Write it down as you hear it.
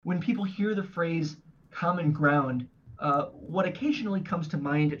when people hear the phrase common ground, what occasionally comes to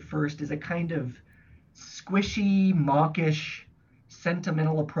mind at first is a kind of squishy, mawkish,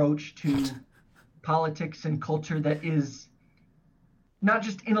 sentimental approach to politics and culture that is not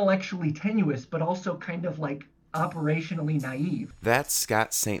just intellectually tenuous, but also kind of like operationally naive. That's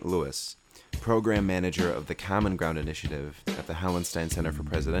Scott St. Louis, Program Manager of the Common Ground Initiative at the Hauenstein Center for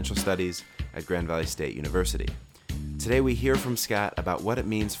Presidential Studies at Grand Valley State University. Today we hear from Scott about what it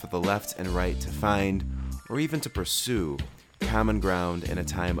means for the left and right to find, or even to pursue, common ground in a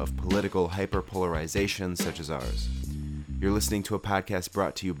time of political hyperpolarization such as ours. You're listening to a podcast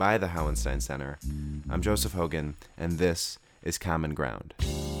brought to you by the Hauenstein Center. I'm Joseph Hogan, and this is Common Ground.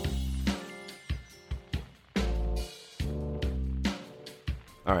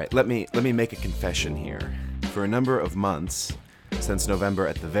 All right, let me make a confession here. For a number of months, since November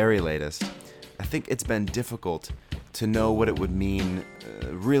at the very latest, I think it's been difficult to know what it would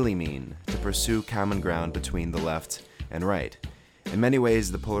really mean, to pursue common ground between the left and right. In many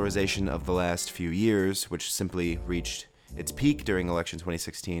ways, the polarization of the last few years, which simply reached its peak during election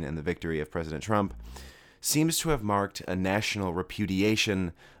 2016 and the victory of President Trump, seems to have marked a national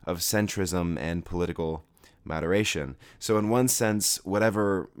repudiation of centrism and political moderation. So in one sense,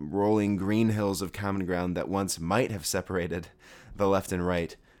 whatever rolling green hills of common ground that once might have separated the left and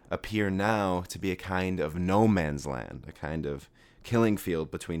right appear now to be a kind of no man's land, a kind of killing field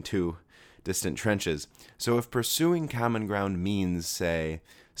between two distant trenches. So if pursuing common ground means, say,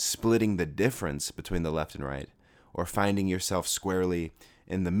 splitting the difference between the left and right, or finding yourself squarely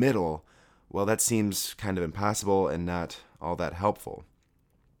in the middle, well, that seems kind of impossible and not all that helpful.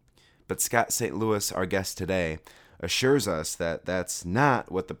 But Scott St. Louis, our guest today, assures us that that's not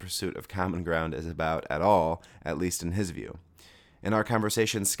what the pursuit of common ground is about at all, at least in his view. In our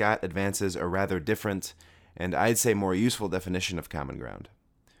conversation, Scott advances a rather different, and I'd say more useful definition of common ground.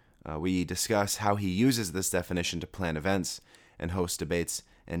 We discuss how he uses this definition to plan events and host debates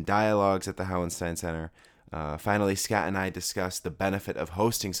and dialogues at the Hauenstein Center. Finally, Scott and I discuss the benefit of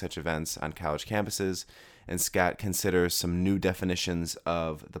hosting such events on college campuses, and Scott considers some new definitions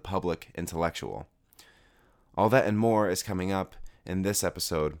of the public intellectual. All that and more is coming up in this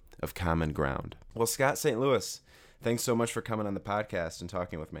episode of Common Ground. Well, Scott St. Louis, thanks so much for coming on the podcast and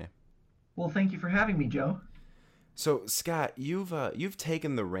talking with me. Well, thank you for having me, Joe. So, Scott, you've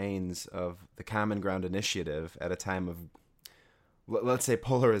taken the reins of the Common Ground Initiative at a time of, let's say,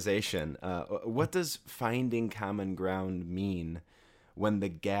 polarization. What does finding common ground mean when the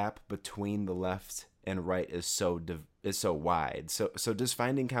gap between the left and right is so wide? So does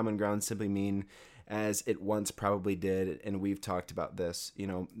finding common ground simply mean, as it once probably did, and we've talked about this,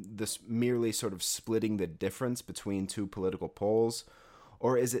 this merely sort of splitting the difference between two political poles?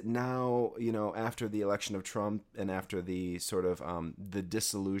 Or is it now, after the election of Trump and after the sort of the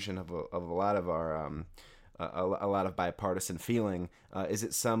disillusion of a lot of our a lot of bipartisan feeling, is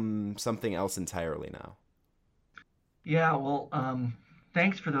it something else entirely now? Yeah, well,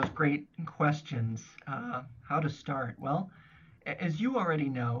 thanks for those great questions. How to start? Well, as you already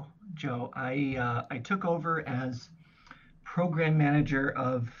know, Joe, I took over as program manager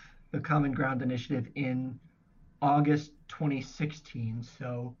of the Common Ground Initiative in August 2016.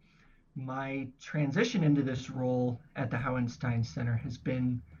 So my transition into this role at the Hauenstein Center has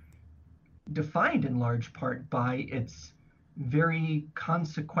been defined in large part by its very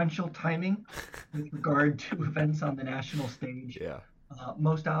consequential timing with regard to events on the national stage. Yeah.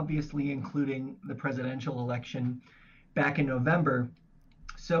 Most obviously including the presidential election back in November.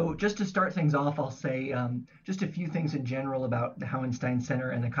 So just to start things off, I'll say just a few things in general about the Hauenstein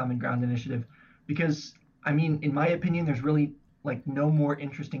Center and the Common Ground Initiative, because, in my opinion, there's really no more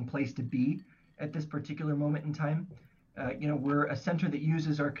interesting place to be at this particular moment in time. We're a center that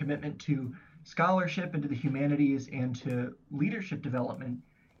uses our commitment to scholarship and to the humanities and to leadership development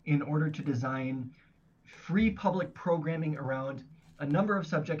in order to design free public programming around a number of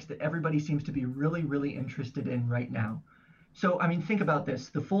subjects that everybody seems to be really, really interested in right now. So, think about this.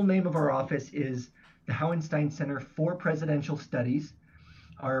 The full name of our office is the Hauenstein Center for Presidential Studies.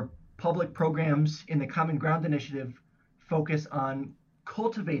 Our public programs in the Common Ground Initiative focus on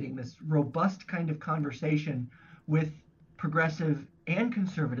cultivating this robust kind of conversation with progressive and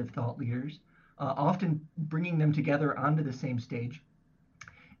conservative thought leaders, often bringing them together onto the same stage.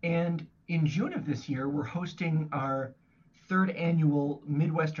 And in June of this year, we're hosting our third annual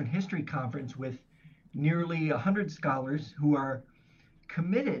Midwestern History Conference with nearly 100 scholars who are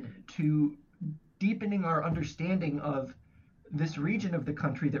committed to deepening our understanding of this region of the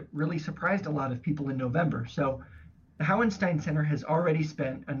country that really surprised a lot of people in November. So the Hauenstein Center has already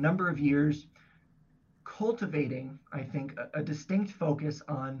spent a number of years cultivating, I think, a distinct focus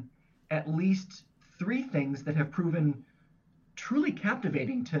on at least three things that have proven truly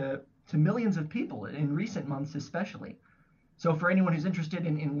captivating to millions of people in recent months, especially. So, for anyone who's interested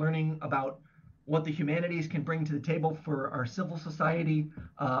in learning about what the humanities can bring to the table for our civil society,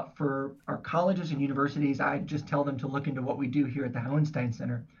 for our colleges and universities, I just tell them to look into what we do here at the Hauenstein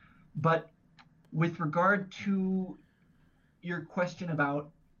Center. But with regard to your question about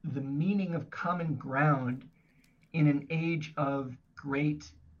the meaning of common ground in an age of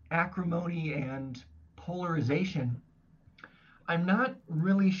great acrimony and polarization, I'm not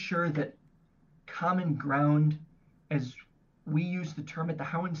really sure that common ground, as we use the term at the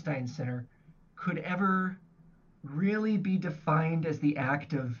Hauenstein Center, could ever really be defined as the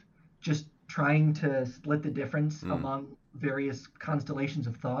act of just trying to split the difference among various constellations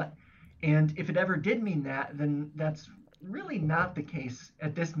of thought. And if it ever did mean that, then that's really not the case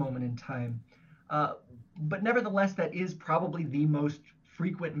at this moment in time. But nevertheless, that is probably the most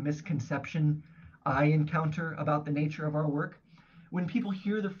frequent misconception I encounter about the nature of our work. When people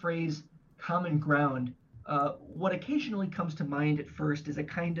hear the phrase common ground, what occasionally comes to mind at first is a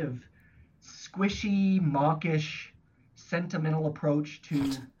kind of squishy, mawkish, sentimental approach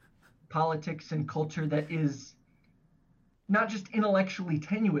to politics and culture that is not just intellectually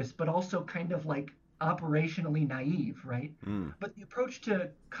tenuous, but also kind of like operationally naive, right? But the approach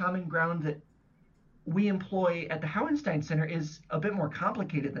to common ground that we employ at the Hauenstein Center is a bit more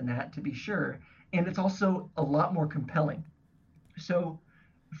complicated than that, to be sure, and it's also a lot more compelling. So,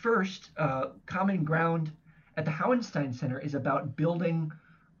 first, common ground at the Hauenstein Center is about building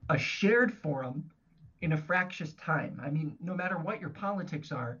a shared forum in a fractious time. I mean, no matter what your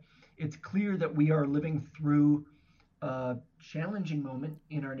politics are, it's clear that we are living through a challenging moment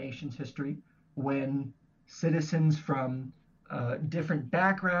in our nation's history when citizens from different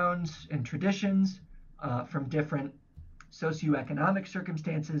backgrounds and traditions, from different socioeconomic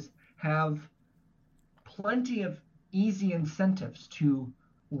circumstances, have plenty of easy incentives to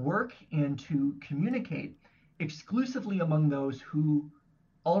work and to communicate exclusively among those who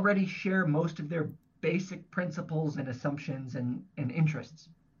already share most of their basic principles and assumptions and interests.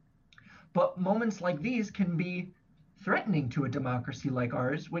 But moments like these can be threatening to a democracy like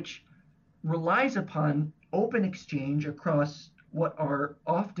ours, which relies upon open exchange across what are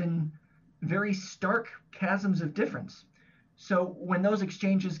often very stark chasms of difference. So when those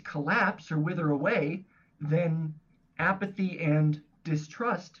exchanges collapse or wither away, then apathy and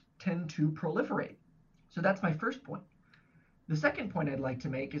distrust tend to proliferate. So that's my first point. The second point I'd like to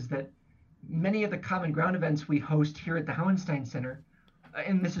make is that many of the common ground events we host here at the Hauenstein Center,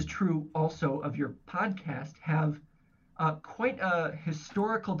 and this is true also of your podcast, have quite a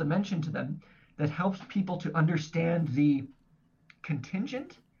historical dimension to them that helps people to understand the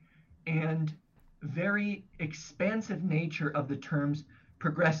contingent and very expansive nature of the terms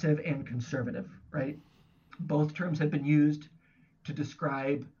progressive and conservative, right? Both terms have been used to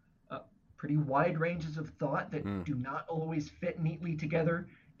describe pretty wide ranges of thought that do not always fit neatly together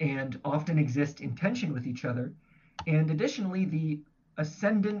and often exist in tension with each other. And additionally, the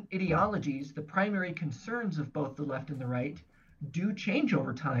ascendant ideologies, the primary concerns of both the left and the right, do change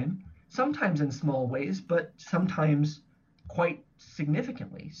over time, sometimes in small ways, but sometimes quite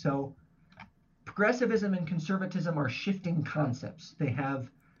significantly. So progressivism and conservatism are shifting concepts. They have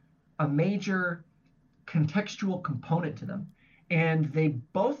a major contextual component to them, and they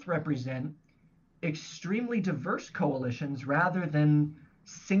both represent extremely diverse coalitions rather than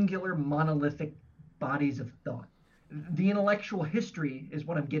singular monolithic bodies of thought. The intellectual history is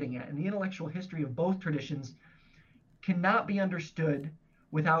what I'm getting at, and the intellectual history of both traditions cannot be understood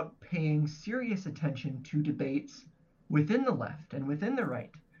without paying serious attention to debates within the left and within the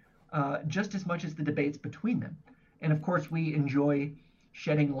right, just as much as the debates between them. And of course, we enjoy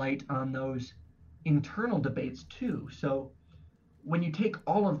shedding light on those internal debates too. So when you take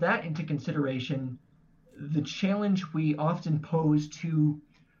all of that into consideration, the challenge we often pose to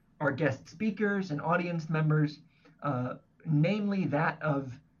our guest speakers and audience members, namely that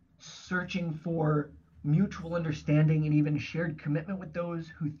of searching for mutual understanding and even shared commitment with those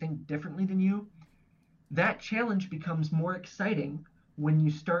who think differently than you, that challenge becomes more exciting when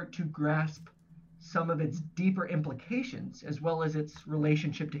you start to grasp some of its deeper implications as well as its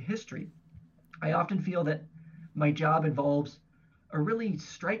relationship to history. I often feel that my job involves a really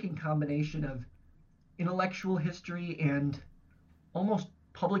striking combination of intellectual history and almost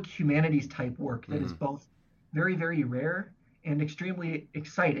public humanities type work that is both very, very rare and extremely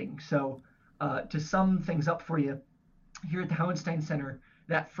exciting. So to sum things up for you, here at the Hauenstein Center,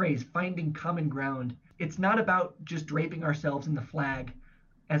 that phrase, finding common ground, it's not about just draping ourselves in the flag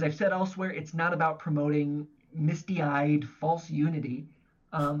As I've said elsewhere, it's not about promoting misty-eyed false unity.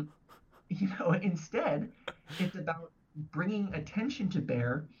 Um, instead, it's about bringing attention to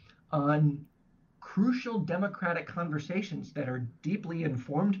bear on crucial democratic conversations that are deeply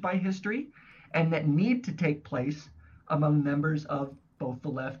informed by history and that need to take place among members of both the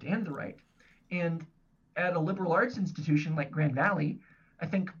left and the right. And at a liberal arts institution like Grand Valley, I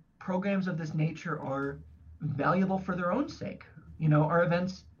think programs of this nature are valuable for their own sake. Our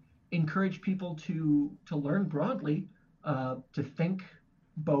events encourage people to learn broadly, to think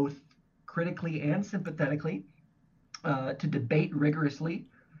both critically and sympathetically, to debate rigorously,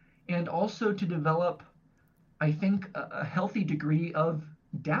 and also to develop, I think, a healthy degree of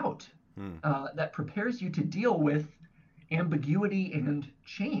doubt that prepares you to deal with ambiguity and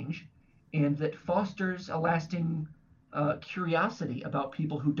change, and that fosters a lasting curiosity about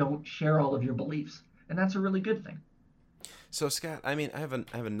people who don't share all of your beliefs. And that's a really good thing. So Scott, I mean, I have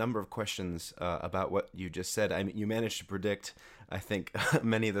a number of questions about what you just said. I mean, you managed to predict, I think,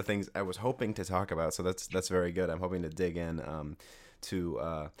 many of the things I was hoping to talk about. So that's very good. I'm hoping to dig in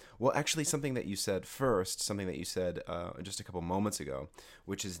well, actually, something that you said first, something that you said just a couple moments ago,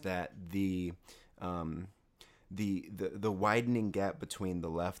 which is that the widening gap between the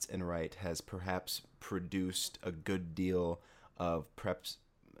left and right has perhaps produced a good deal of perhaps,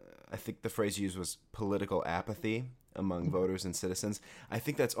 I think the phrase used was political apathy among voters and citizens. I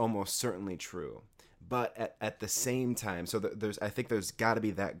think that's almost certainly true. But at the same time, so I think there's got to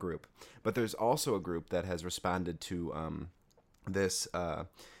be that group. But there's also a group that has responded to this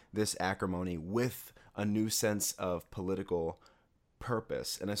acrimony with a new sense of political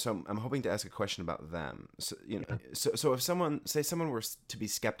purpose, and so I'm hoping to ask a question about them. So so if someone were to be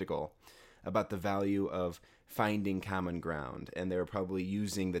skeptical about the value of finding common ground, and they were probably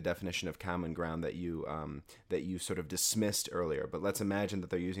using the definition of common ground that you sort of dismissed earlier, but let's imagine that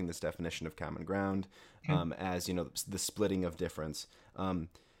they're using this definition of common ground as the splitting of difference.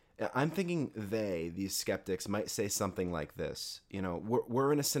 I'm thinking these skeptics might say something like this.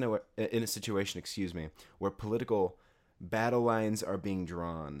 We're in a situation, where political battle lines are being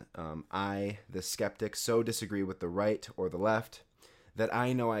drawn. I, the skeptic, so disagree with the right or the left that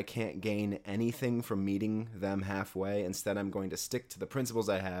I know I can't gain anything from meeting them halfway. Instead, I'm going to stick to the principles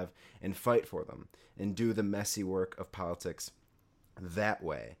I have and fight for them and do the messy work of politics that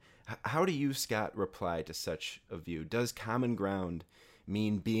way. How do you, Scott, reply to such a view? Does common ground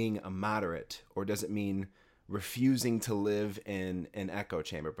mean being a moderate, or does it mean refusing to live in an echo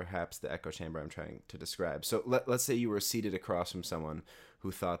chamber, perhaps the echo chamber I'm trying to describe? So let's say you were seated across from someone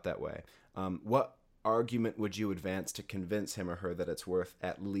who thought that way. What argument would you advance to convince him or her that it's worth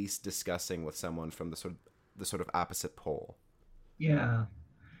at least discussing with someone from the sort of opposite pole? Yeah,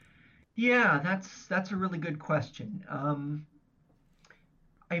 that's a really good question.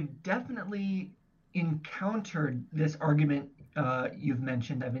 I've definitely encountered this argument you've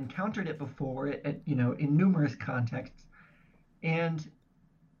mentioned. I've encountered it before, in numerous contexts, and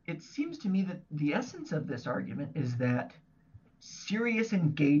it seems to me that the essence of this argument is that serious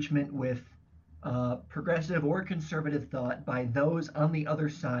engagement with progressive or conservative thought by those on the other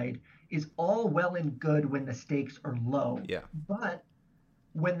side is all well and good when the stakes are low. Yeah. But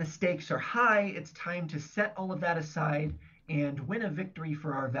when the stakes are high, it's time to set all of that aside and win a victory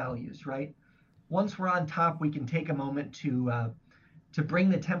for our values, right? Once we're on top, we can take a moment to bring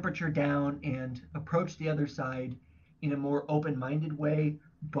the temperature down and approach the other side in a more open-minded way,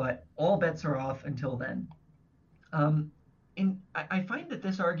 but all bets are off until then. I find that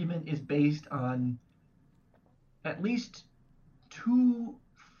this argument is based on at least two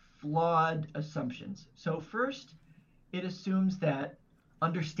flawed assumptions. So first, it assumes that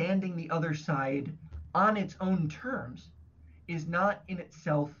understanding the other side on its own terms is not in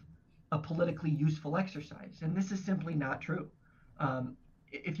itself a politically useful exercise. And this is simply not true.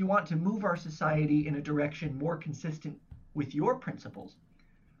 If you want to move our society in a direction more consistent with your principles,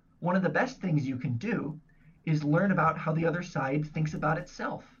 one of the best things you can do is learn about how the other side thinks about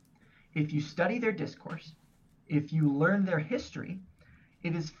itself. If you study their discourse, if you learn their history,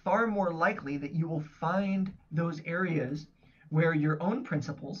 it is far more likely that you will find those areas where your own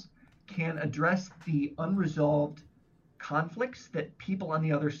principles can address the unresolved conflicts that people on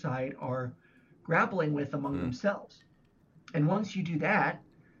the other side are grappling with among themselves. And once you do that,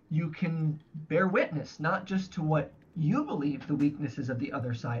 you can bear witness not just to what you believe the weaknesses of the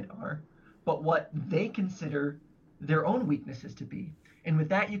other side are, but what they consider their own weaknesses to be. And with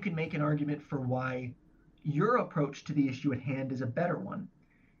that, you can make an argument for why your approach to the issue at hand is a better one.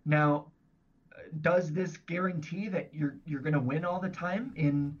 Now, does this guarantee that you're going to win all the time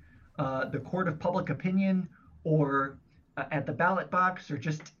in the court of public opinion or at the ballot box or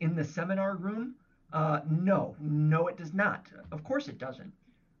just in the seminar room? No, it does not. Of course it doesn't.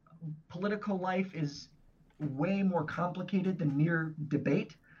 Political life is way more complicated than mere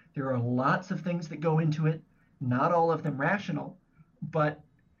debate. There are lots of things that go into it, not all of them rational, but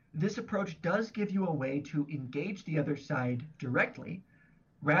this approach does give you a way to engage the other side directly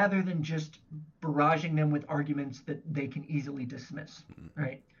rather than just barraging them with arguments that they can easily dismiss,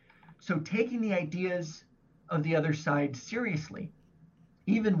 right? So taking the ideas of the other side seriously,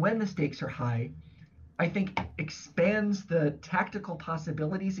 even when the stakes are high, I think expands the tactical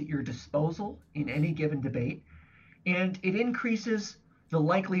possibilities at your disposal in any given debate, and it increases the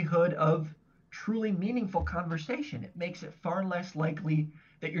likelihood of truly meaningful conversation. It makes it far less likely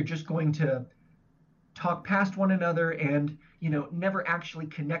that you're just going to talk past one another and, never actually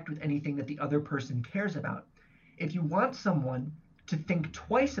connect with anything that the other person cares about. If you want someone to think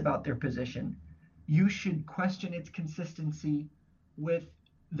twice about their position, you should question its consistency with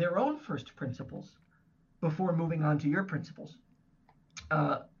their own first principles before moving on to your principles.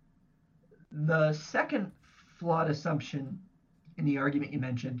 The second flawed assumption in the argument you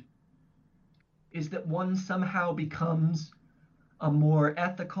mentioned is that one somehow becomes a more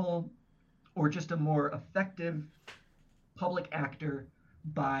ethical or just a more effective public actor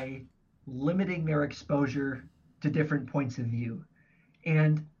by limiting their exposure to different points of view.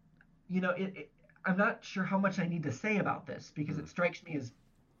 And, I'm not sure how much I need to say about this because it strikes me as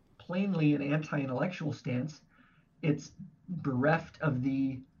plainly an anti-intellectual stance. It's bereft of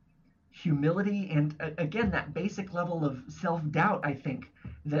the humility and, again, that basic level of self-doubt, I think,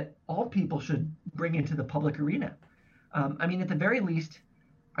 that all people should bring into the public arena. At the very least,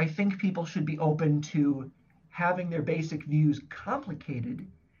 I think people should be open to having their basic views complicated,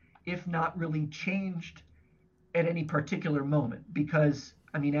 if not really changed at any particular moment. Because,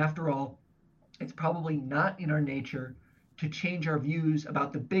 after all, it's probably not in our nature to change our views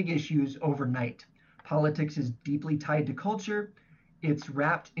about the big issues overnight. Politics is deeply tied to culture. It's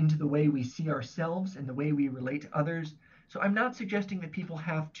wrapped into the way we see ourselves and the way we relate to others. So I'm not suggesting that people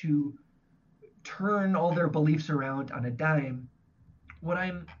have to turn all their beliefs around on a dime. What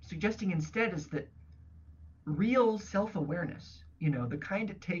I'm suggesting instead is that real self-awareness, the kind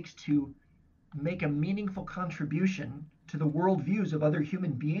it takes to make a meaningful contribution to the worldviews of other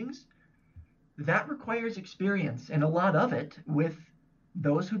human beings, that requires experience and a lot of it with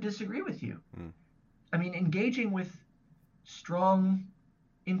those who disagree with you. Engaging with strong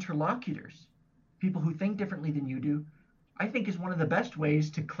interlocutors, people who think differently than you do, I think is one of the best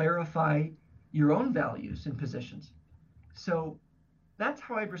ways to clarify your own values and positions. So that's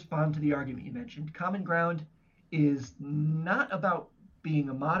how I'd respond to the argument you mentioned. Common ground is not about being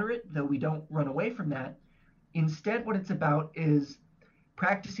a moderate, though we don't run away from that. Instead, what it's about is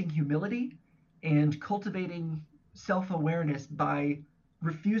practicing humility and cultivating self-awareness by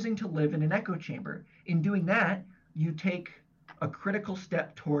refusing to live in an echo chamber. In doing that, you take a critical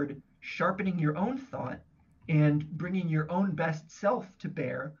step toward sharpening your own thought and bringing your own best self to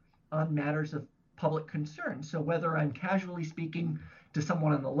bear on matters of public concern. So whether I'm casually speaking to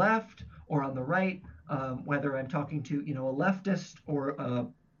someone on the left or on the right, whether I'm talking to a leftist or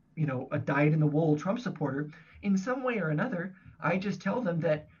a dyed-in-the-wool Trump supporter, in some way or another, I just tell them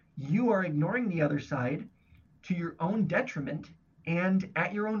that you are ignoring the other side to your own detriment and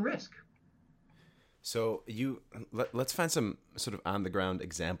at your own risk. So let's find some sort of on the ground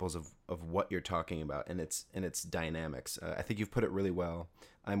examples of what you're talking about and its dynamics. I think you've put it really well.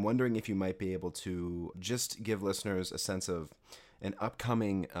 I'm wondering if you might be able to just give listeners a sense of an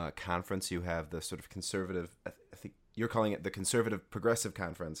upcoming conference you have, the sort of conservative, I think you're calling it the Conservative Progressive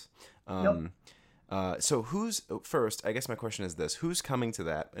Conference. Yep. So who's first? I guess my question is this: who's coming to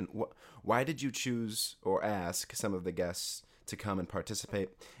that, and why did you choose or ask some of the guests to come and participate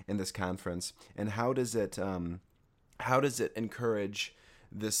in this conference? And how does it encourage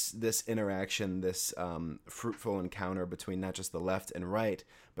this interaction, this fruitful encounter between not just the left and right,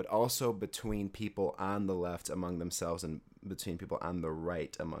 but also between people on the left among themselves and between people on the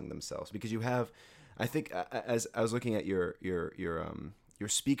right among themselves? Because you have, I think, as I was looking at your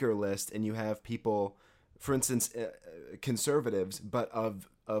speaker list, and you have people, for instance, conservatives, but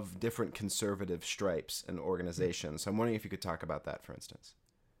of different conservative stripes and organizations. So I'm wondering if you could talk about that, for instance.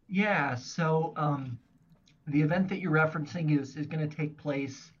 Yeah, so the event that you're referencing is going to take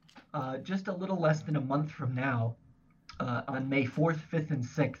place just a little less than a month from now on May 4th, 5th, and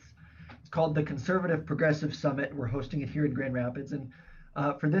 6th. It's called the Conservative Progressive Summit. We're hosting it here in Grand Rapids. And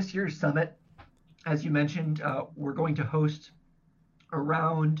for this year's summit, as you mentioned, we're going to host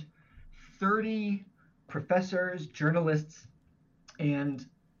around 30 professors, journalists, and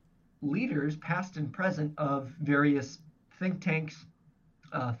leaders, past and present, of various think tanks,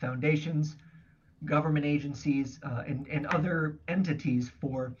 foundations, government agencies, and other entities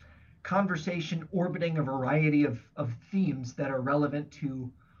for conversation orbiting a variety of themes that are relevant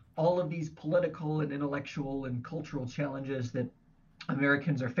to all of these political and intellectual and cultural challenges that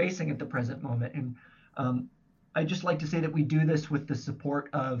Americans are facing at the present moment. And I just like to say that we do this with the support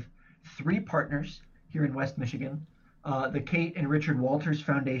of three partners here in West Michigan, the Kate and Richard Walters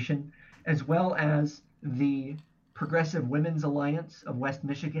Foundation, as well as the Progressive Women's Alliance of West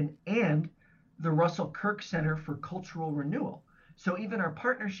Michigan and the Russell Kirk Center for Cultural Renewal. So even our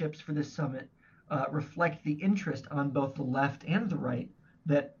partnerships for this summit reflect the interest on both the left and the right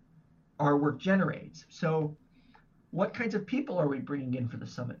that our work generates. So what kinds of people are we bringing in for the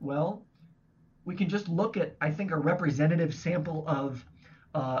summit? Well, we can just look at, I think, a representative sample of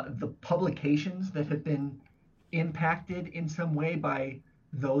the publications that have been impacted in some way by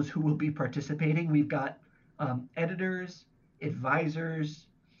those who will be participating. We've got editors, advisors,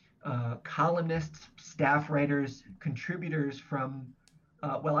 columnists, staff writers, contributors from,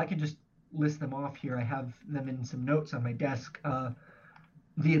 well, I can just list them off here. I have them in some notes on my desk.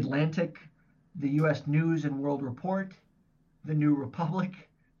 The Atlantic, the U.S. News and World Report, the New Republic,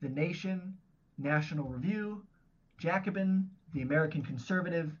 The Nation, National Review, Jacobin, The American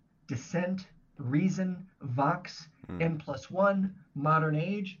Conservative, Dissent, Reason, Vox, N+1, Modern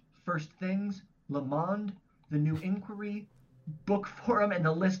Age, First Things, Le Monde, The New Inquiry, Book Forum, and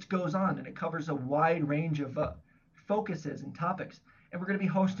the list goes on, and it covers a wide range of focuses and topics. And we're going to be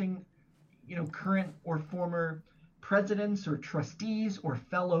hosting, current or former presidents or trustees or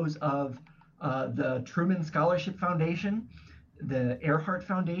fellows of the Truman Scholarship Foundation, the Earhart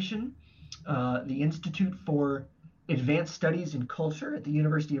Foundation, the Institute for Advanced Studies in Culture at the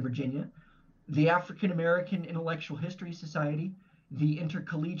University of Virginia, the African American Intellectual History Society, the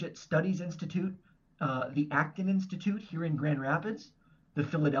Intercollegiate Studies Institute, the Acton Institute here in Grand Rapids, the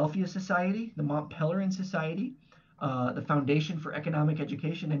Philadelphia Society, the Mont Pelerin Society, the Foundation for Economic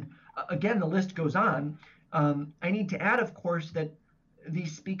Education, and again, the list goes on. I need to add, of course, that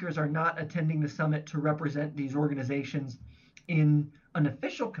these speakers are not attending the summit to represent these organizations in an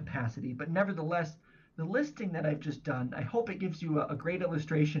official capacity, but nevertheless, the listing that I've just done, I hope it gives you a great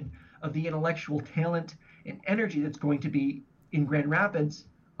illustration of the intellectual talent and energy that's going to be in Grand Rapids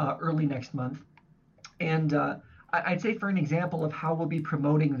early next month. And I'd say for an example of how we'll be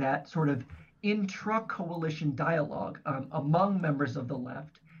promoting that sort of intra-coalition dialogue among members of the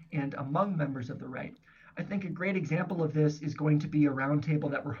left and among members of the right, I think a great example of this is going to be a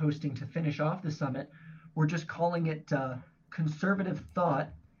roundtable that we're hosting to finish off the summit. We're just calling it Conservative Thought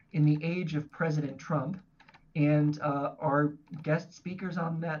in the Age of President Trump. And our guest speakers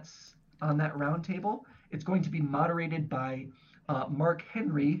on that roundtable, it's going to be moderated by Mark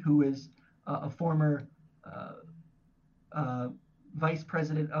Henry, who is a former vice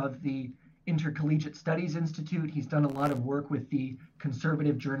president of the Intercollegiate Studies Institute. He's done a lot of work with the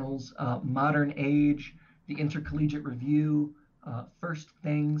conservative journals Modern Age, the Intercollegiate Review, First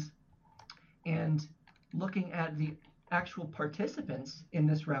Things. And looking at the actual participants in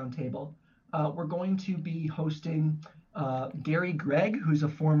this roundtable, we're going to be hosting Gary Gregg, who's a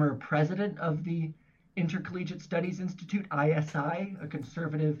former president of the Intercollegiate Studies Institute, ISI, a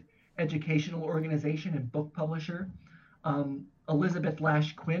conservative educational organization and book publisher, Elizabeth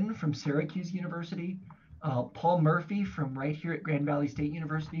Lash Quinn from Syracuse University, Paul Murphy from right here at Grand Valley State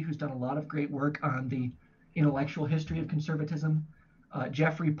University, who's done a lot of great work on the intellectual history of conservatism,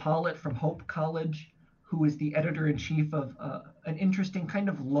 Jeffrey Pollitt from Hope College, who is the editor-in-chief of an interesting kind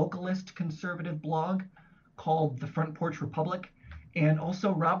of localist conservative blog called The Front Porch Republic, and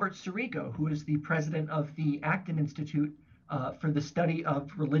also Robert Sirigo, who is the president of the Acton Institute for the Study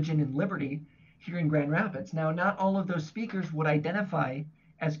of Religion and Liberty here in Grand Rapids. Now, not all of those speakers would identify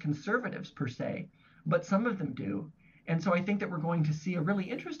as conservatives per se, but some of them do. And so I think that we're going to see a really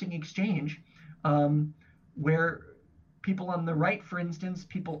interesting exchange where people on the right, for instance,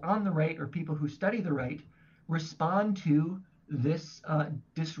 people on the right or people who study the right respond to this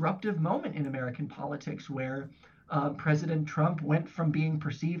disruptive moment in American politics where President Trump went from being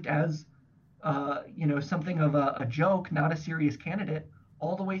perceived as something of a joke, not a serious candidate,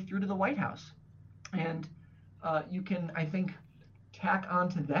 all the way through to the White House. And you can, I think, tack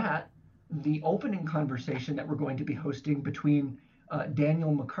onto that the opening conversation that we're going to be hosting between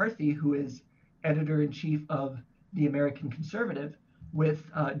Daniel McCarthy, who is editor-in-chief of The American Conservative,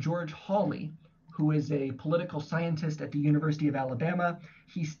 with George Hawley, who is a political scientist at the University of Alabama.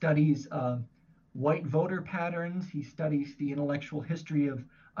 He studies white voter patterns. He studies the intellectual history of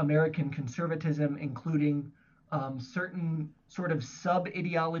American conservatism, including certain sort of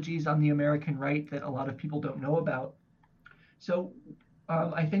sub-ideologies on the American right that a lot of people don't know about. So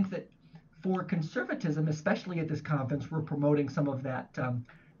I think that for conservatism, especially at this conference, we're promoting some of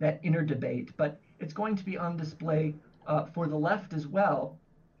that inner debate, but it's going to be on display for the left as well,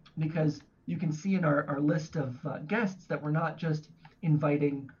 because you can see in our list of guests that we're not just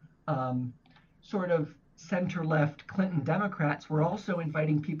inviting um, sort of center left Clinton Democrats, we're also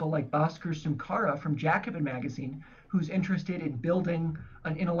inviting people like Bhaskar Sunkara from Jacobin magazine, who's interested in building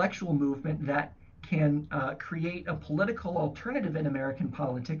an intellectual movement that can create a political alternative in American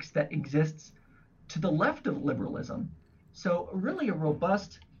politics that exists to the left of liberalism. So, really, a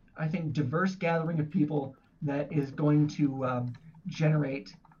robust, I think, diverse gathering of people that is going to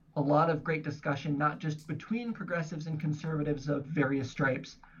generate a lot of great discussion, not just between progressives and conservatives of various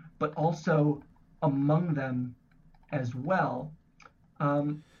stripes, but also among them as well.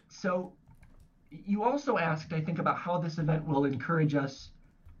 So, you also asked, I think, about how this event will encourage us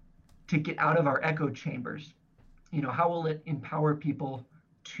to get out of our echo chambers. How will it empower people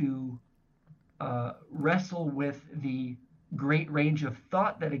to wrestle with the great range of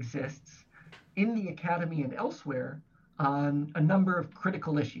thought that exists in the academy and elsewhere on a number of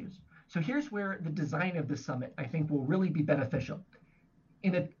critical issues? So here's where the design of the summit, I think, will really be beneficial.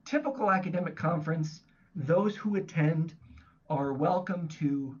 In a typical academic conference, those who attend are welcome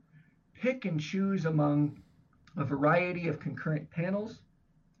to pick and choose among a variety of concurrent panels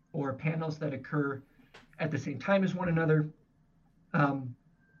or panels that occur at the same time as one another.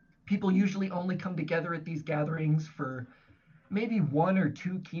 People usually only come together at these gatherings for maybe one or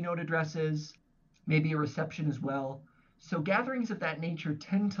two keynote addresses, maybe a reception as well. So gatherings of that nature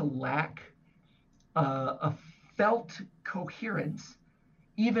tend to lack a felt coherence,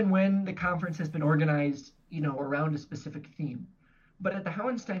 even when the conference has been organized, around a specific theme. But at the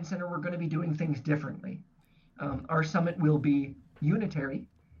Hauenstein Center, we're going to be doing things differently. Our summit will be unitary,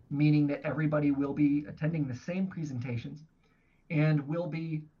 meaning that everybody will be attending the same presentations, and we'll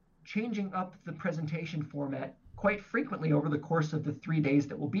be changing up the presentation format quite frequently over the course of the 3 days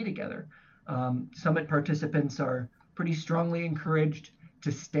that we'll be together. Summit participants are pretty strongly encouraged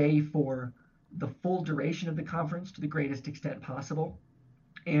to stay for the full duration of the conference to the greatest extent possible.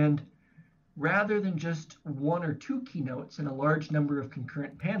 And rather than just one or two keynotes and a large number of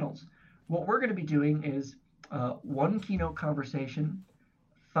concurrent panels, what we're going to be doing is one keynote conversation,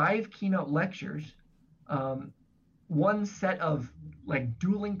 5 keynote lectures, one set of like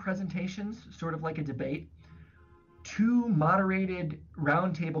dueling presentations, sort of like a debate, 2 moderated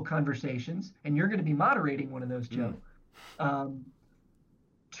roundtable conversations, and you're going to be moderating one of those, Joe.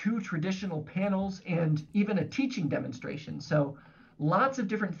 2 traditional panels, and even a teaching demonstration. So lots of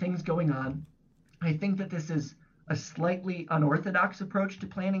different things going on. I think that this is a slightly unorthodox approach to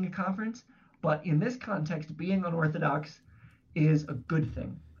planning a conference, but in this context, being unorthodox is a good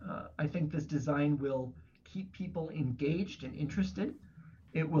thing. I think this design will keep people engaged and interested.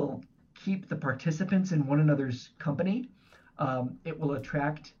 It will keep the participants in one another's company. It will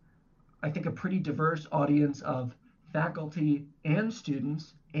attract, I think, a pretty diverse audience of faculty and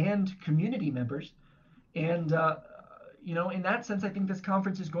students and community members. And, in that sense, I think this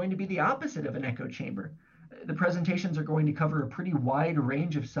conference is going to be the opposite of an echo chamber. The presentations are going to cover a pretty wide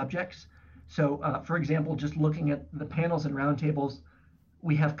range of subjects. So, for example, just looking at the panels and roundtables,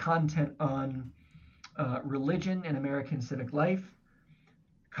 we have content on religion and American civic life,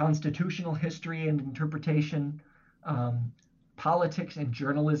 constitutional history and interpretation, politics and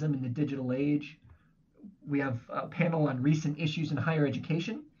journalism in the digital age. We have a panel on recent issues in higher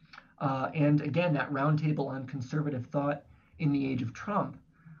education, and again, that roundtable on conservative thought in the age of Trump.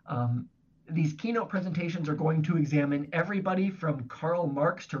 These keynote presentations are going to examine everybody from Karl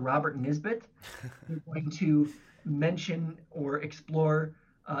Marx to Robert Nisbet. They're going to mention or explore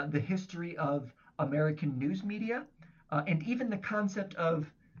the history of American news media, and even the concept of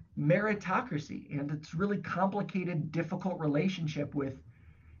meritocracy and its really complicated, difficult relationship with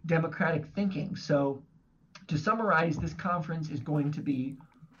democratic thinking. So, to summarize, this conference is going to be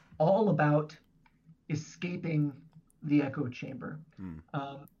all about escaping the echo chamber.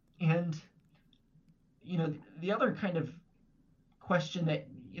 And, the other kind of question that,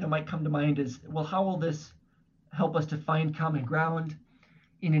 might come to mind is, well, how will this help us to find common ground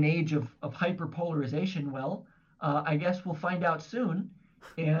in an age of hyperpolarization? Well, I guess we'll find out soon.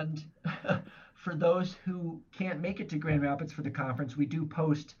 And for those who can't make it to Grand Rapids for the conference, we do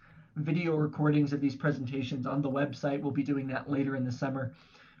post video recordings of these presentations on the website. We'll be doing that later in the summer.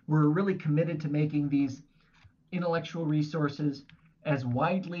 We're really committed to making these intellectual resources as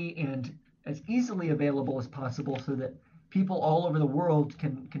widely and as easily available as possible so that people all over the world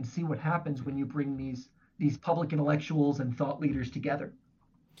can see what happens when you bring these public intellectuals and thought leaders together.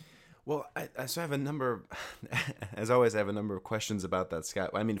 Well, so I have a number of, as always, I have a number of questions about that,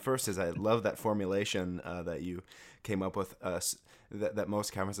 Scott. I mean, first is I love that formulation that you came up with, that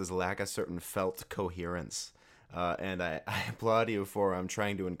most conferences lack a certain felt coherence. And I applaud you for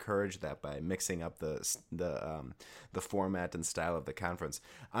trying to encourage that by mixing up the format and style of the conference.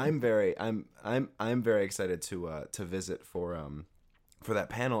 I'm very excited to visit for that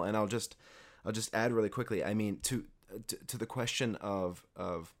panel, and I'll just add really quickly. I mean, to the question of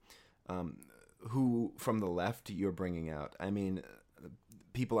who from the left you're bringing out. I mean,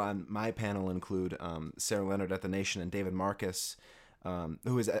 people on my panel include Sarah Leonard at The Nation and David Marcus,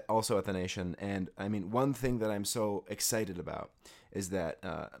 who is also at The Nation. And I mean, one thing that I'm so excited about is that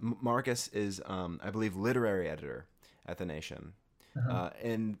Marcus is, I believe, literary editor at The Nation.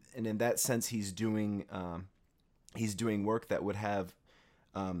 And in that sense, he's doing work that would have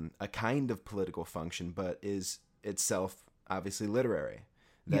a kind of political function, but is itself obviously literary.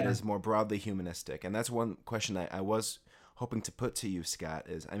 That is more broadly humanistic. And that's one question I was hoping to put to you, Scott,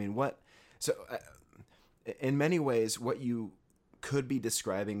 is, I mean, in many ways, what you could be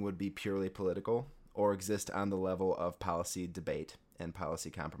describing would be purely political or exist on the level of policy debate and policy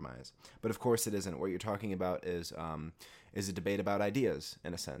compromise. But of course it isn't. What you're talking about is a debate about ideas,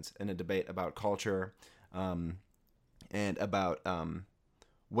 in a sense, and a debate about culture, and about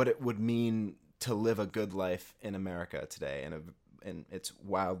what it would mean to live a good life in America today, in its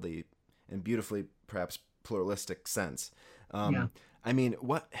wildly and beautifully, perhaps pluralistic sense. I mean,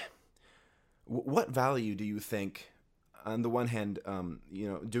 what value do you think, on the one hand,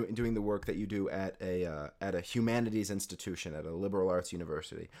 doing the work that you do at a humanities institution, at a liberal arts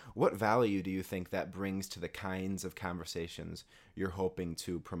university, what value do you think that brings to the kinds of conversations you're hoping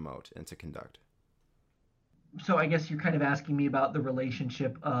to promote and to conduct? So I guess you're kind of asking me about the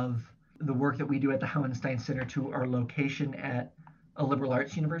relationship of the work that we do at the Hauenstein Center to our location at a liberal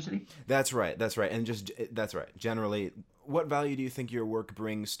arts university? That's right. And that's right. Generally, what value do you think your work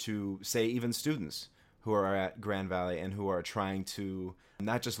brings to, say, even students who are at Grand Valley and who are trying to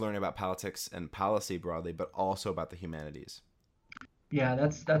not just learn about politics and policy broadly, but also about the humanities? Yeah,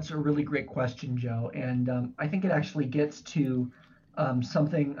 that's a really great question, Joe. And I think it actually gets to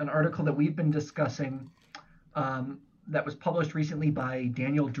an article that we've been discussing that was published recently by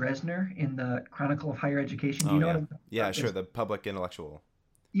Daniel Dresner in the Chronicle of Higher Education. Do you know what Yeah, sure. The Public Intellectual.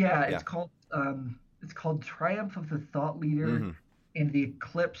 Yeah, it's called Triumph of the Thought Leader and the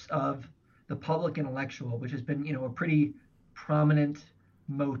Eclipse of the Public Intellectual, which has been, a pretty prominent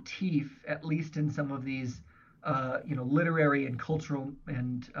motif, at least in some of these, literary and cultural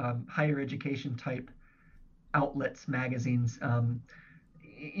and higher education type outlets, magazines.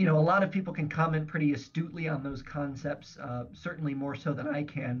 A lot of people can comment pretty astutely on those concepts, certainly more so than I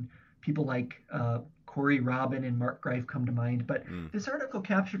can. People like Corey Robin and Mark Greif come to mind. But this article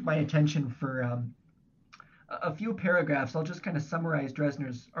captured my attention for a few paragraphs. I'll just kind of summarize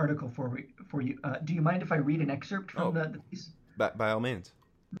Dresner's article for you. Do you mind if I read an excerpt from the piece? By all means.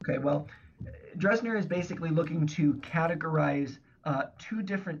 Okay, well, Dresner is basically looking to categorize two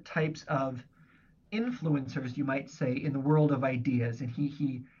different types of influencers, you might say, in the world of ideas. And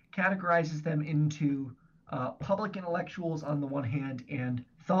he categorizes them into public intellectuals on the one hand and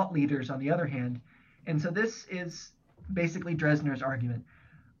thought leaders on the other hand. And so this is basically Dresner's argument.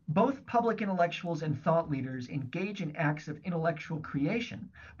 Both public intellectuals and thought leaders engage in acts of intellectual creation,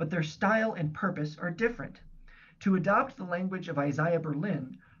 but their style and purpose are different. To adopt the language of Isaiah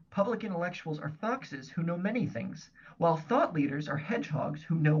Berlin, public intellectuals are foxes who know many things, while thought leaders are hedgehogs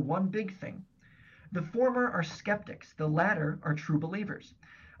who know one big thing. The former are skeptics, the latter are true believers.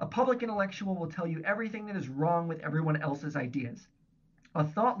 A public intellectual will tell you everything that is wrong with everyone else's ideas. A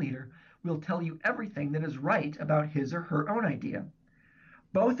thought leader will tell you everything that is right about his or her own idea.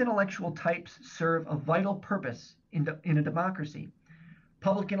 Both intellectual types serve a vital purpose in a democracy.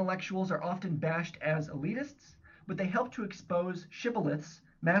 Public intellectuals are often bashed as elitists, but they help to expose shibboleths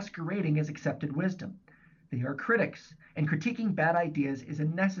masquerading as accepted wisdom. They are critics, and critiquing bad ideas is a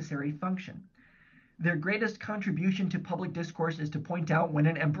necessary function. Their greatest contribution to public discourse is to point out when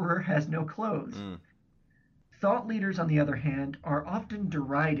an emperor has no clothes. Thought leaders, on the other hand, are often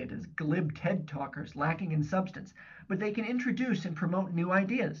derided as glib TED talkers lacking in substance, but they can introduce and promote new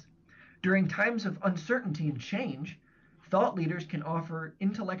ideas. During times of uncertainty and change, thought leaders can offer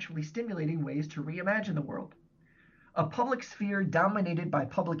intellectually stimulating ways to reimagine the world. A public sphere dominated by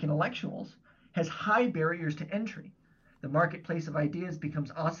public intellectuals has high barriers to entry. The marketplace of ideas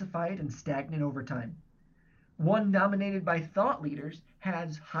becomes ossified and stagnant over time. One dominated by thought leaders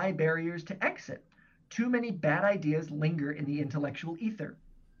has high barriers to exit. Too many bad ideas linger in the intellectual ether.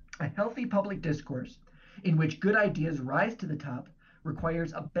 A healthy public discourse in which good ideas rise to the top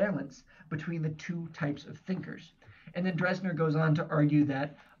requires a balance between the two types of thinkers. And then Dresner goes on to argue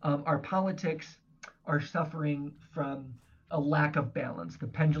that our politics are suffering from a lack of balance. The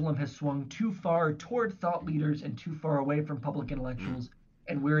pendulum has swung too far toward thought leaders and too far away from public intellectuals,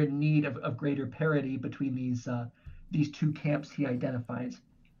 and we're in need of greater parity between these two camps he identifies.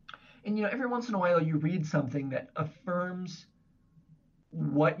 And every once in a while you read something that affirms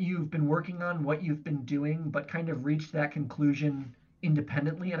what you've been working on, what you've been doing, but kind of reached that conclusion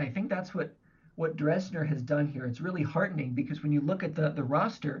independently. And I think that's what Dresner has done here. It's really heartening because when you look at the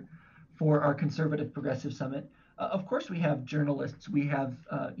roster for our Conservative Progressive Summit, of course we have journalists, we have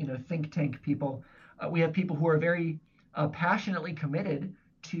think tank people, we have people who are very passionately committed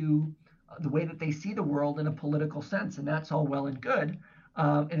to the way that they see the world in a political sense, and that's all well and good,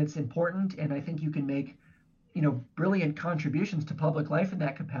 and it's important, and I think you can make brilliant contributions to public life in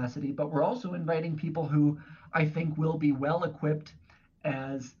that capacity. But we're also inviting people who I think will be well equipped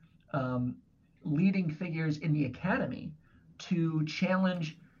as leading figures in the academy to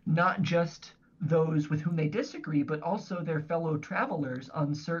challenge not just those with whom they disagree, but also their fellow travelers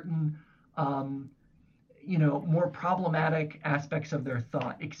on certain more problematic aspects of their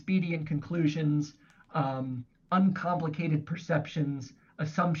thought, expedient conclusions, uncomplicated perceptions,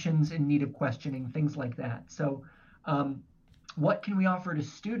 assumptions in need of questioning, things like that. So what can we offer to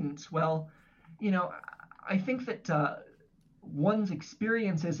students? Well, I think that one's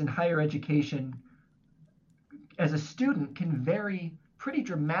experiences in higher education as a student can vary pretty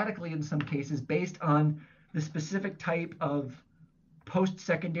dramatically in some cases based on the specific type of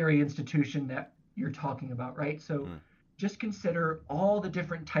post-secondary institution that you're talking about, right? So just consider all the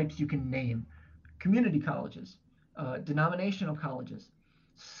different types you can name: community colleges, denominational colleges,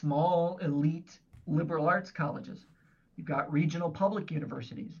 small elite liberal arts colleges. You've got regional public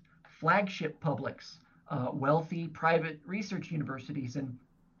universities, flagship publics, wealthy private research universities,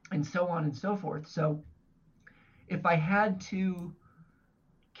 and so on and so forth. So if I had to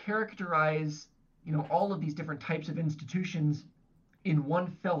characterize all of these different types of institutions in one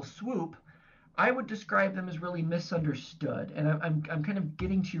fell swoop, I would describe them as really misunderstood. And I'm kind of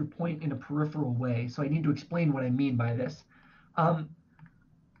getting to your point in a peripheral way, so I need to explain what I mean by this.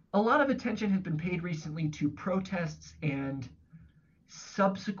 A lot of attention has been paid recently to protests and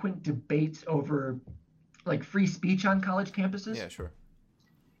subsequent debates over like free speech on college campuses. Yeah, sure.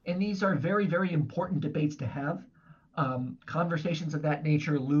 And these are very, very important debates to have. Conversations of that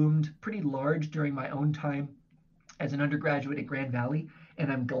nature loomed pretty large during my own time as an undergraduate at Grand Valley,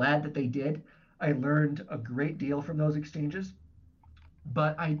 and I'm glad that they did. I learned a great deal from those exchanges.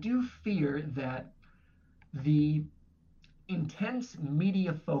 But I do fear that the intense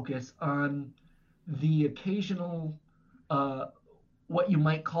media focus on the occasional, what you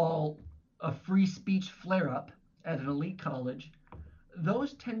might call a free speech flare-up at an elite college,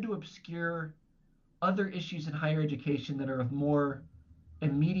 those tend to obscure other issues in higher education that are of more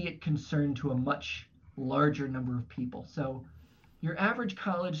immediate concern to a much larger number of people. So your average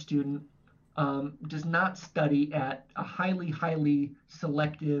college student does not study at a highly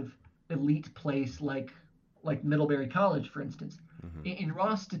selective elite place like Middlebury College, for instance. In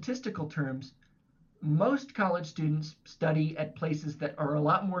raw statistical terms, most college students study at places that are a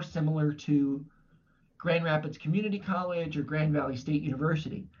lot more similar to Grand Rapids Community College or Grand Valley State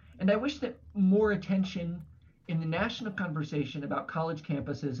University. And I wish that more attention in the national conversation about college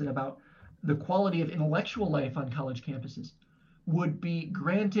campuses and about the quality of intellectual life on college campuses would be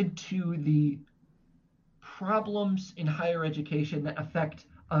granted to the problems in higher education that affect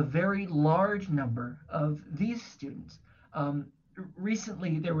a very large number of these students.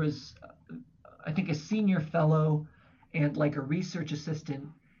 Recently, there was, I think, a senior fellow and like a research assistant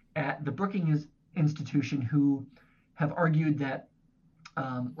at the Brookings Institution who have argued that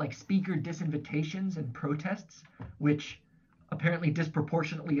like speaker disinvitations and protests, which apparently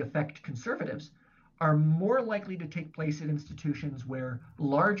disproportionately affect conservatives, are more likely to take place at institutions where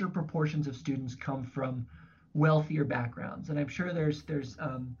larger proportions of students come from wealthier backgrounds. And I'm sure there's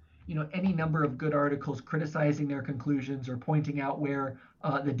any number of good articles criticizing their conclusions or pointing out where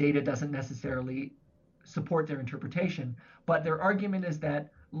the data doesn't necessarily support their interpretation. But their argument is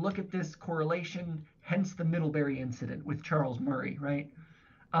that look at this correlation, hence the Middlebury incident with Charles Murray, right?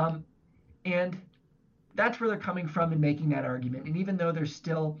 And that's where they're coming from in making that argument. And even though there's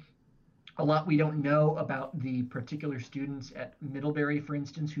still a lot we don't know about the particular students at Middlebury, for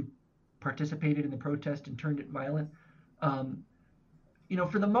instance, who participated in the protest and turned it violent,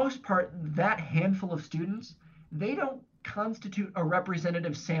 for the most part, that handful of students, they don't constitute a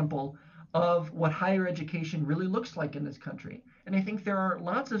representative sample of what higher education really looks like in this country. And I think there are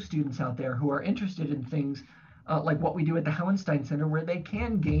lots of students out there who are interested in things like what we do at the Hauenstein Center, where they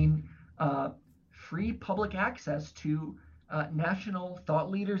can gain free public access to national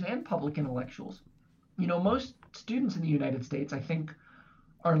thought leaders and public intellectuals. Most students in the United States, I think,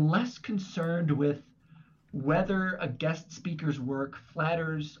 are less concerned with whether a guest speaker's work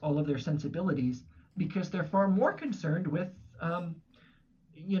flatters all of their sensibilities because they're far more concerned with,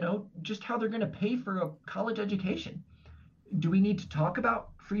 just how they're going to pay for a college education. Do we need to talk about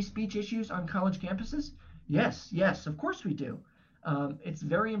free speech issues on college campuses? Yes, of course we do. It's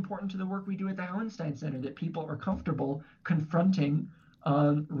very important to the work we do at the Hauenstein Center that people are comfortable confronting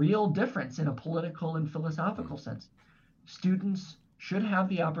real difference in a political and philosophical sense. Students should have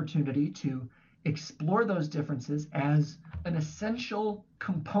the opportunity to explore those differences as an essential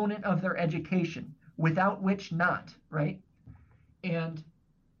component of their education, without which not, right? And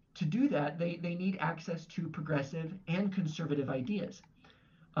to do that, they need access to progressive and conservative ideas.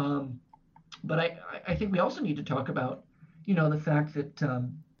 But I think we also need to talk about, the fact that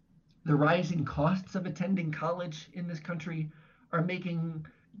the rising costs of attending college in this country are making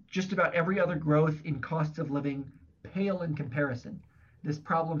just about every other growth in costs of living pale in comparison. This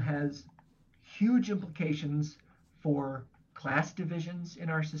problem has huge implications for class divisions in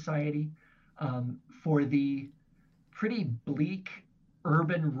our society, for the pretty bleak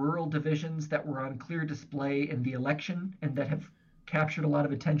urban-rural divisions that were on clear display in the election and that have captured a lot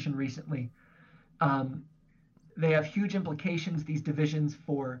of attention recently. They have huge implications, these divisions,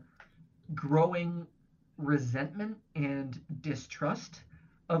 for growing resentment and distrust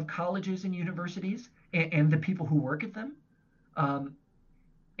of colleges and universities and the people who work at them.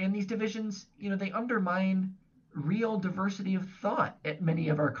 And these divisions, they undermine real diversity of thought at many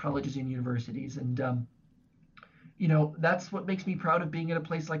of our colleges and universities. And, that's what makes me proud of being at a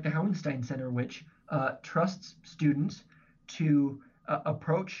place like the Hauenstein Center, which trusts students to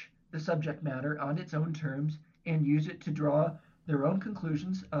approach the subject matter on its own terms and use it to draw their own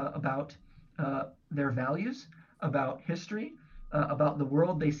conclusions about their values, about history, about the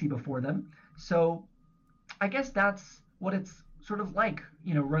world they see before them. So I guess that's what it's sort of like,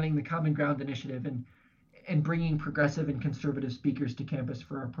 running the Common Ground Initiative and bringing progressive and conservative speakers to campus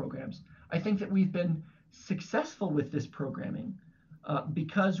for our programs. I think that we've been successful with this programming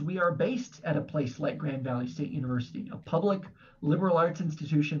because we are based at a place like Grand Valley State University, a public liberal arts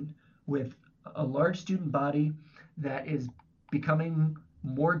institution with a large student body that is becoming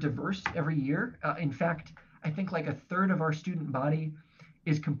more diverse every year. In fact, I think like a third of our student body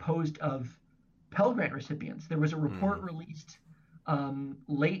is composed of Pell Grant recipients. There was a report released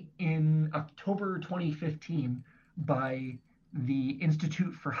late in October 2015 by the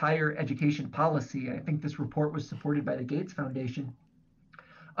Institute for Higher Education Policy. I think this report was supported by the Gates Foundation.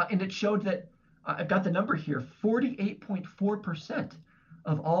 And it showed that, I've got the number here, 48.4%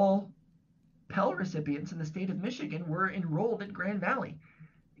 of all Pell recipients in the state of Michigan were enrolled at Grand Valley.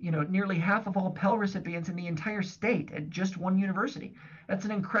 Nearly half of all Pell recipients in the entire state at just one university. That's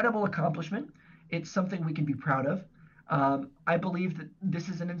an incredible accomplishment. It's something we can be proud of. I believe that this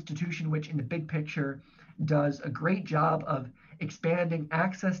is an institution which, in the big picture, does a great job of expanding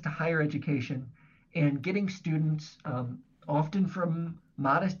access to higher education and getting students, often from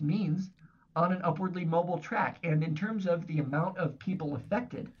modest means, on an upwardly mobile track. And in terms of the amount of people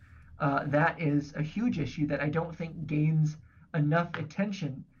affected, that is a huge issue that I don't think gains enough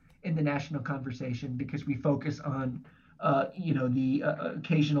attention in the national conversation because we focus on, the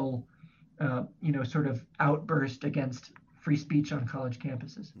occasional, sort of outburst against free speech on college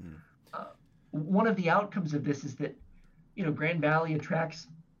campuses. One of the outcomes of this is that, Grand Valley attracts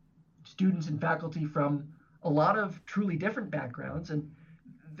students and faculty from a lot of truly different backgrounds, and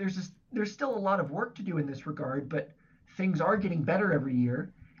there's still a lot of work to do in this regard, but things are getting better every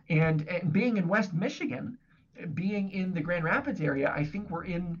year. And being in West Michigan, being in the Grand Rapids area, I think we're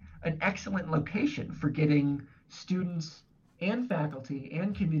in an excellent location for getting students and faculty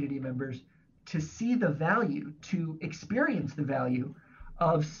and community members to see the value, to experience the value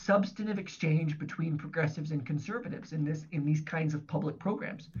of substantive exchange between progressives and conservatives in these kinds of public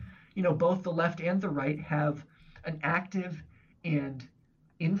programs. Both the left and the right have an active and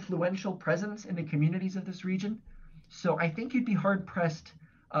influential presence in the communities of this region. So I think you'd be hard pressed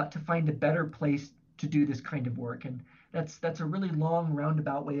to find a better place to do this kind of work. And that's a really long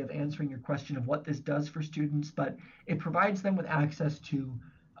roundabout way of answering your question of what this does for students, but it provides them with access to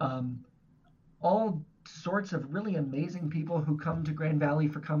all sorts of really amazing people who come to Grand Valley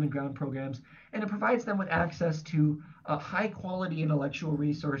for Common Ground programs, and it provides them with access to high quality intellectual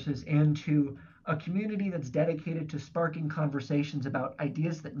resources and to a community that's dedicated to sparking conversations about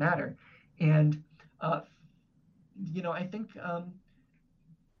ideas that matter. And I think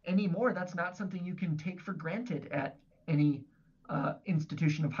anymore, that's not something you can take for granted at any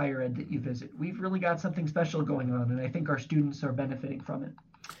institution of higher ed that you visit. We've really got something special going on, and I think our students are benefiting from it.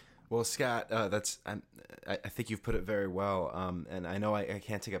 Well, Scott, I think you've put it very well, and I know I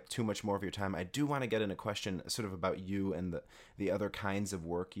can't take up too much more of your time. I do want to get in a question sort of about you and the other kinds of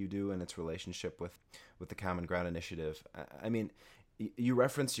work you do and its relationship with the Common Ground Initiative. I mean, you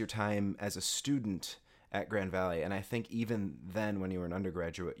referenced your time as a student at Grand Valley, and I think even then, when you were an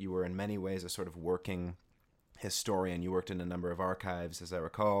undergraduate, you were in many ways a sort of working historian. You worked in a number of archives, as I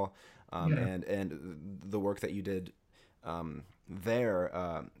recall, and the work that you did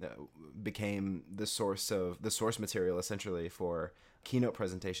there became the source material essentially for keynote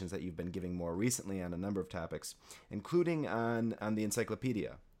presentations that you've been giving more recently on a number of topics, including on the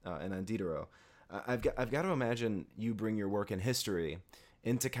encyclopedia and on Diderot. I've got to imagine you bring your work in history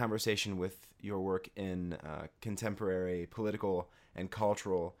into conversation with your work in contemporary political and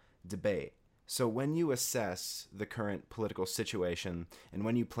cultural debate. So when you assess the current political situation, and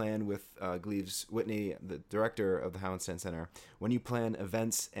when you plan with Gleaves Whitney, the director of the Hauenstein Center, when you plan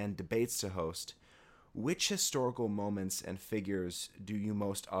events and debates to host, which historical moments and figures do you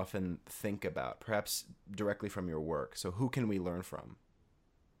most often think about, perhaps directly from your work? So who can we learn from?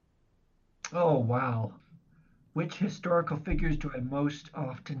 Oh, wow. Which historical figures do I most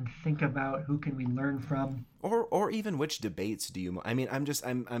often think about? Who can we learn from? Or even which debates do you? I mean,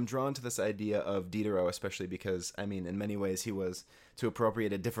 I'm drawn to this idea of Diderot, especially because I mean, in many ways, he was, to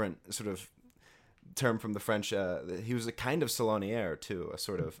appropriate a different sort of term from the French. He was a kind of salonier too, a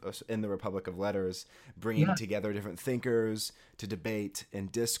sort of in the Republic of Letters, bringing together different thinkers to debate and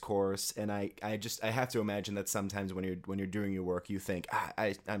discourse. And I have to imagine that sometimes when you're doing your work, you think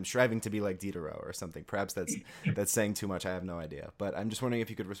I'm striving to be like Diderot or something. Perhaps that's saying too much. I have no idea, but I'm just wondering if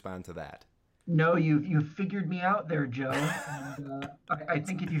you could respond to that. No, you figured me out there, Joe. And I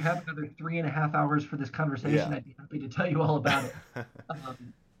think if you have another 3.5 hours for this conversation, I'd be happy to tell you all about it.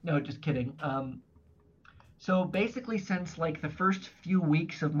 No, just kidding. So basically, since like the first few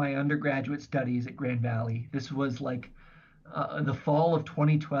weeks of my undergraduate studies at Grand Valley, this was like the fall of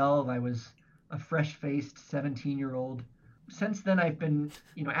 2012. I was a fresh-faced 17-year-old. Since then, I've been,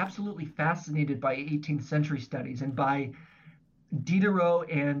 absolutely fascinated by 18th century studies and by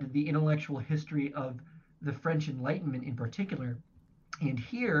Diderot and the intellectual history of the French Enlightenment in particular. And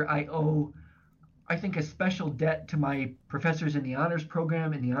here I owe, I think, a special debt to my professors in the honors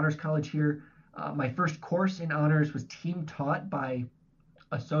program in the honors college here. My first course in honors was team taught by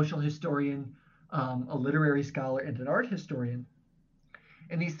a social historian, a literary scholar, and an art historian.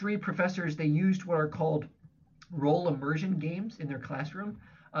 And these three professors, they used what are called role immersion games in their classroom.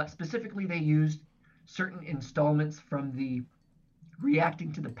 Specifically, they used certain installments from the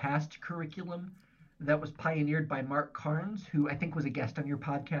Reacting to the Past curriculum that was pioneered by Mark Carnes, who I think was a guest on your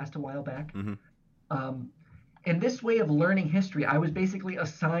podcast a while back. Mm-hmm. And this way of learning history, I was basically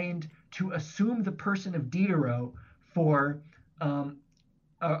assigned to assume the person of Diderot for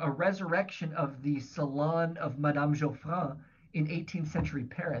a resurrection of the Salon of Madame Geoffrin in 18th century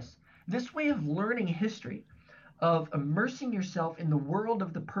Paris. This way of learning history, of immersing yourself in the world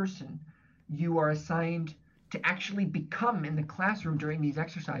of the person you are assigned to actually become in the classroom during these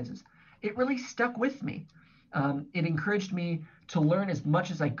exercises, it really stuck with me. It encouraged me to learn as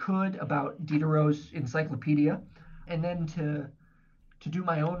much as I could about Diderot's encyclopedia, and then to do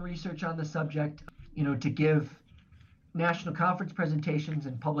my own research on the subject, to give national conference presentations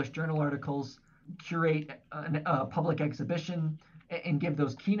and publish journal articles, curate a public exhibition, and give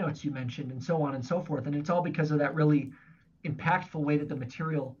those keynotes you mentioned, and so on and so forth. And it's all because of that really impactful way that the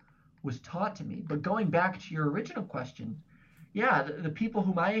material was taught to me. But going back to your original question, the people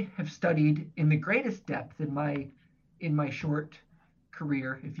whom I have studied in the greatest depth in my short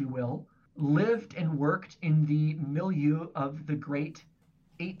career, if you will, lived and worked in the milieu of the great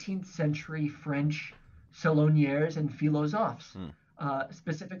 18th century French saloniers and philosophes,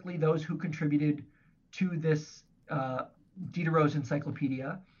 specifically those who contributed to this Diderot's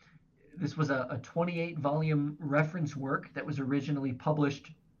encyclopedia. This was a 28-volume reference work that was originally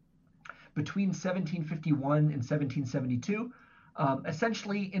published between 1751 and 1772,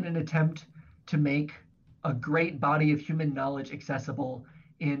 essentially in an attempt to make a great body of human knowledge accessible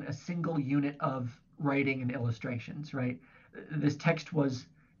in a single unit of writing and illustrations, right? This text was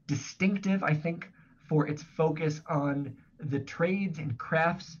distinctive, I think, for its focus on the trades and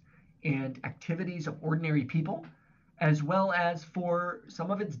crafts and activities of ordinary people, as well as for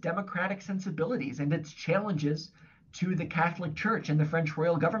some of its democratic sensibilities and its challenges to the Catholic Church and the French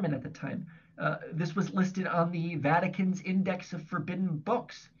royal government at the time. This was listed on the Vatican's Index of Forbidden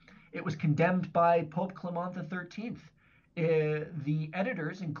Books. It was condemned by Pope Clement XIII The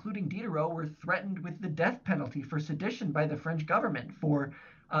editors, including Diderot, were threatened with the death penalty for sedition by the French government for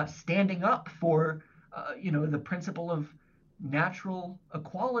standing up for, the principle of natural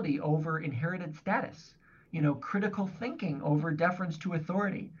equality over inherited status, critical thinking over deference to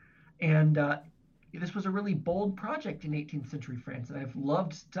authority. And this was a really bold project in 18th century France, and I've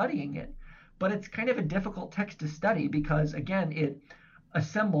loved studying it. But it's kind of a difficult text to study because, again, it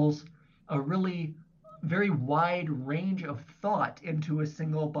assembles a really very wide range of thought into a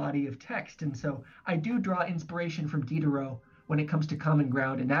single body of text. And so I do draw inspiration from Diderot when it comes to Common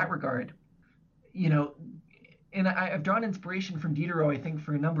Ground in that regard. And I've drawn inspiration from Diderot, I think,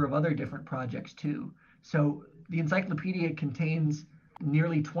 for a number of other different projects too. So the encyclopedia contains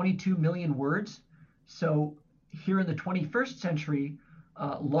nearly 22 million words. So here in the 21st century,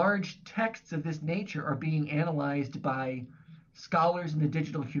 large texts of this nature are being analyzed by scholars in the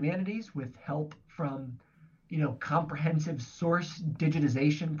digital humanities with help from, comprehensive source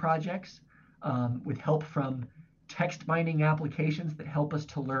digitization projects, with help from text mining applications that help us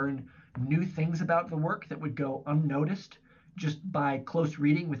to learn new things about the work that would go unnoticed just by close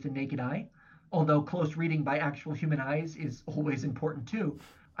reading with the naked eye. Although close reading by actual human eyes is always important too.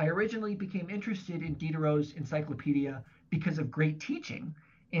 I originally became interested in Diderot's encyclopedia because of great teaching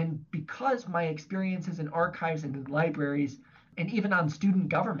and because my experiences in archives and in libraries and even on student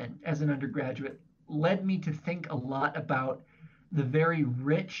government as an undergraduate led me to think a lot about the very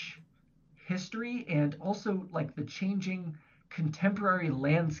rich history and also like the changing contemporary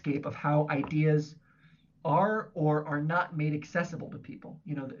landscape of how ideas are or are not made accessible to people,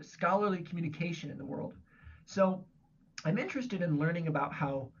 the scholarly communication in the world. So I'm interested in learning about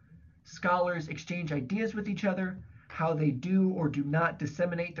how scholars exchange ideas with each other, how they do or do not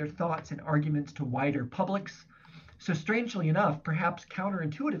disseminate their thoughts and arguments to wider publics. So strangely enough, perhaps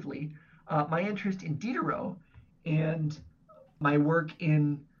counterintuitively, my interest in Diderot and my work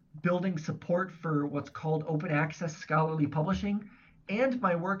in building support for what's called open access scholarly publishing, and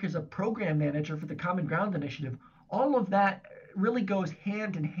my work as a program manager for the Common Ground Initiative, all of that really goes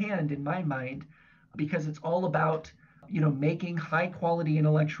hand in hand in my mind because it's all about, making high quality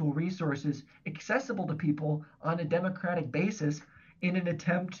intellectual resources accessible to people on a democratic basis in an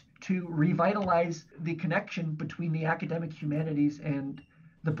attempt to revitalize the connection between the academic humanities and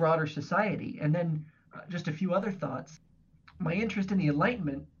the broader society. And then just a few other thoughts. My interest in the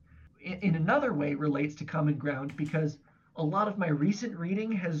Enlightenment in another way relates to Common Ground because a lot of my recent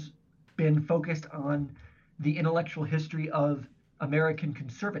reading has been focused on the intellectual history of American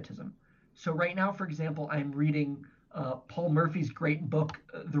conservatism. So right now, for example, I'm reading Paul Murphy's great book,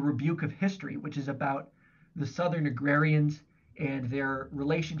 The Rebuke of History, which is about the Southern agrarians and their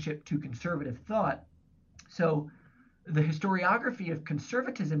relationship to conservative thought. So the historiography of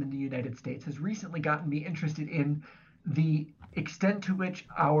conservatism in the United States has recently gotten me interested in the extent to which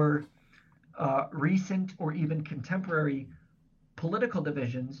our recent or even contemporary political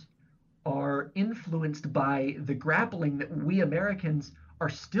divisions are influenced by the grappling that we Americans are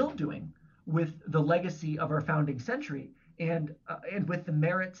still doing with the legacy of our founding century and with the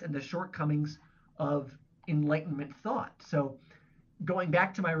merits and the shortcomings of Enlightenment thought. So going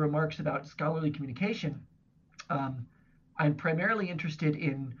back to my remarks about scholarly communication, I'm primarily interested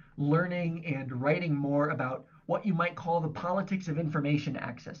in learning and writing more about what you might call the politics of information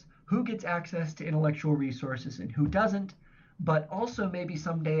access. Who gets access to intellectual resources and who doesn't, but also maybe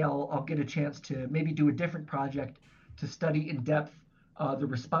someday I'll get a chance to maybe do a different project to study in depth the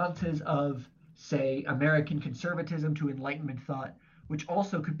responses of, say, American conservatism to Enlightenment thought, which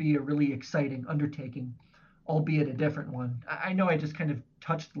also could be a really exciting undertaking, albeit a different one. I know I just kind of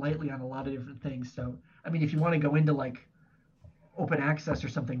touched lightly on a lot of different things. So, I mean, if you want to go into like open access or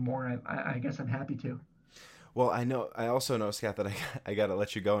something more, I guess I'm happy to. Well, I also know, Scott, that I got to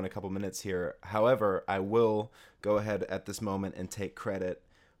let you go in a couple minutes here. However, I will go ahead at this moment and take credit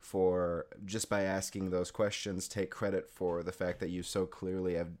for, just by asking those questions, take credit for the fact that you so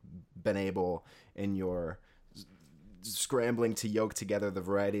clearly have been able, in your scrambling to yoke together the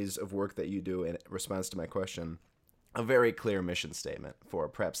varieties of work that you do in response to my question, a very clear mission statement for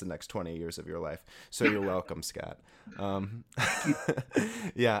perhaps the next 20 years of your life. So you're welcome, Scott. And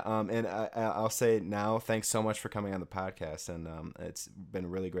I'll say now, thanks so much for coming on the podcast, and it's been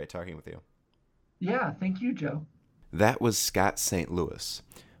really great talking with you. Yeah, thank you, Joe. That was Scott St. Louis,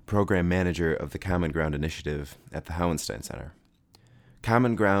 Program Manager of the Common Ground Initiative at the Hauenstein Center.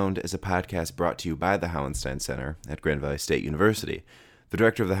 Common Ground is a podcast brought to you by the Hauenstein Center at Grand Valley State University. The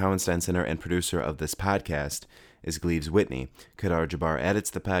director of the Hauenstein Center and producer of this podcast is Gleaves Whitney. Kadar Jabbar edits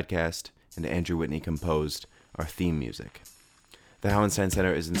the podcast, and Andrew Whitney composed our theme music. The Hauenstein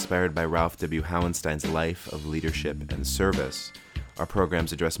Center is inspired by Ralph W. Hauenstein's life of leadership and service. Our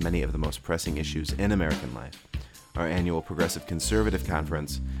programs address many of the most pressing issues in American life. Our annual Progressive Conservative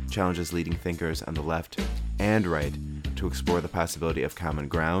Conference challenges leading thinkers on the left and right to explore the possibility of common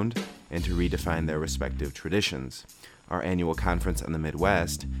ground and to redefine their respective traditions. Our annual Conference on the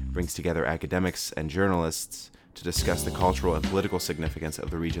Midwest brings together academics and journalists to discuss the cultural and political significance of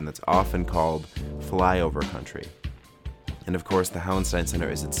the region that's often called flyover country. And of course, the Hauenstein Center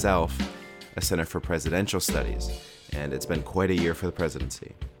is itself a center for presidential studies, and it's been quite a year for the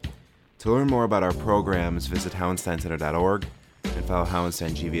presidency. To learn more about our programs, visit hauensteincenter.org and follow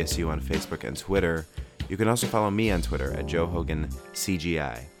Hauenstein GVSU on Facebook and Twitter. You can also follow me on Twitter at Joe Hogan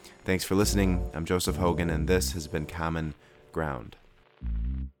CGI. Thanks for listening. I'm Joseph Hogan, and this has been Common Ground.